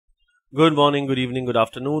Good morning, good evening, good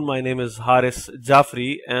afternoon. My name is Haris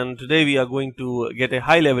Jafri, and today we are going to get a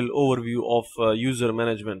high level overview of user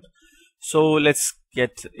management. So let's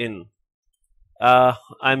get in.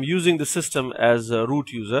 I'm using the system as a root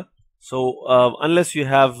user. So unless you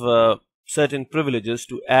have certain privileges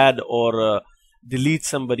to add or delete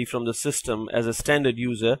somebody from the system as a standard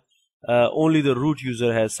user, only the root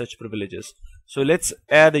user has such privileges. So let's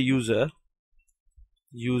add a user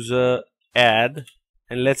add,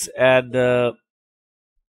 and let's add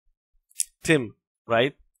Tim,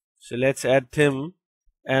 right? So let's add Tim,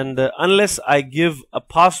 and unless I give a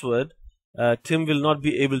password, Tim will not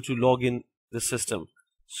be able to log in the system.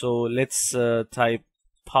 So let's type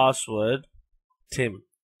password Tim,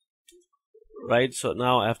 right? So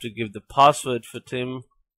now I have to give the password for Tim.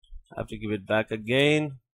 I have to give it back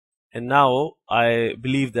again, and now I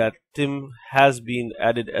believe that Tim has been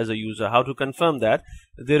added as a user. How to confirm that?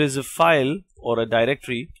 There is a file or a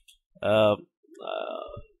directory.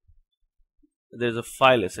 There's a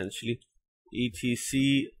file essentially,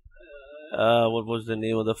 etc. What was the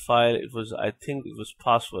name of the file? It was, I think it was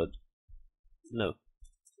password. No,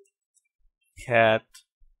 cat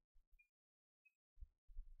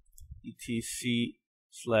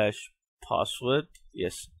etc/password.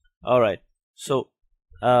 Yes. All right. So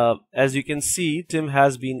as you can see, Tim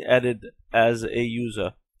has been added as a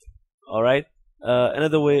user. All right.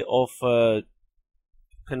 Another way of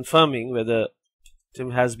confirming whether Tim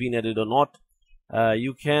has been added or not,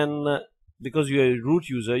 you can, because you are a root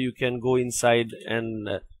user, you can go inside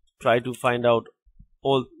and try to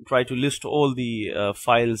list all the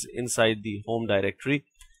files inside the home directory,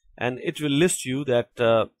 and it will list you that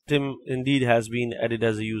Tim indeed has been added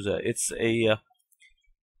as a user. It's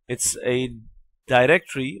a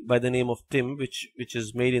directory by the name of Tim, which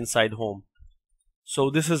is made inside home.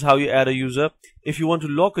 So this is how you add a user. If you want to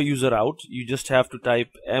lock a user out, you just have to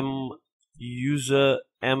type user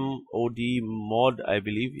mod, I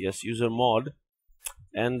believe. Yes, user mod,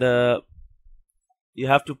 and you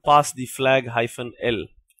have to pass the flag -l.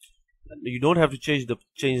 You don't have to change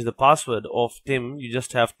the password of Tim. You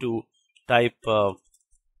just have to type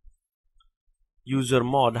user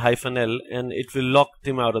mod -l, and it will lock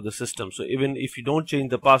Tim out of the system. So even if you don't change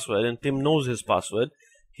the password and Tim knows his password,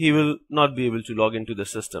 he will not be able to log into the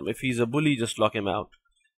system. If he's a bully, just lock him out.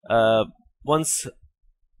 Once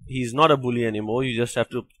he's not a bully anymore, you just have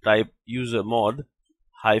to type user mod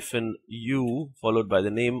 -u followed by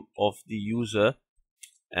the name of the user,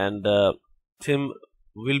 and Tim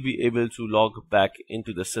will be able to log back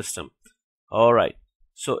into the system. Alright,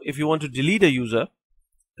 so if you want to delete a user,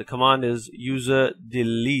 the command is user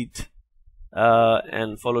delete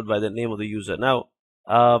and followed by the name of the user. Now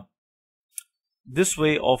this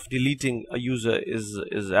way of deleting a user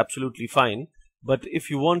is absolutely fine, but if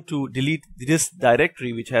you want to delete this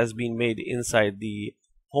directory which has been made inside the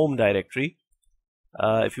home directory,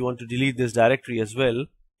 if you want to delete this directory as well,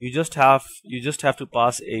 you just have to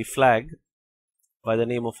pass a flag by the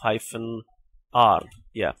name of -r.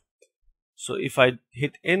 Yeah. So if I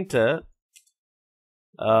hit enter,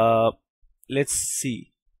 let's see,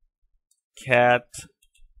 cat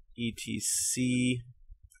etc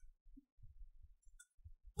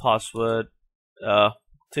password.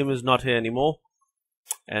 Tim is not here anymore,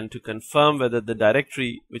 and to confirm whether the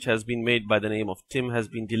directory which has been made by the name of Tim has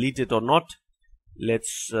been deleted or not,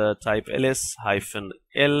 let's type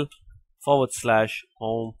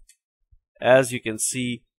ls-l/home. As you can see,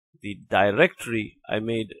 the directory I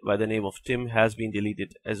made by the name of Tim has been deleted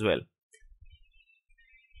as well.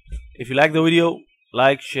 If you like the video,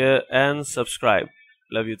 like, share and subscribe.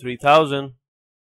 Love you 3000.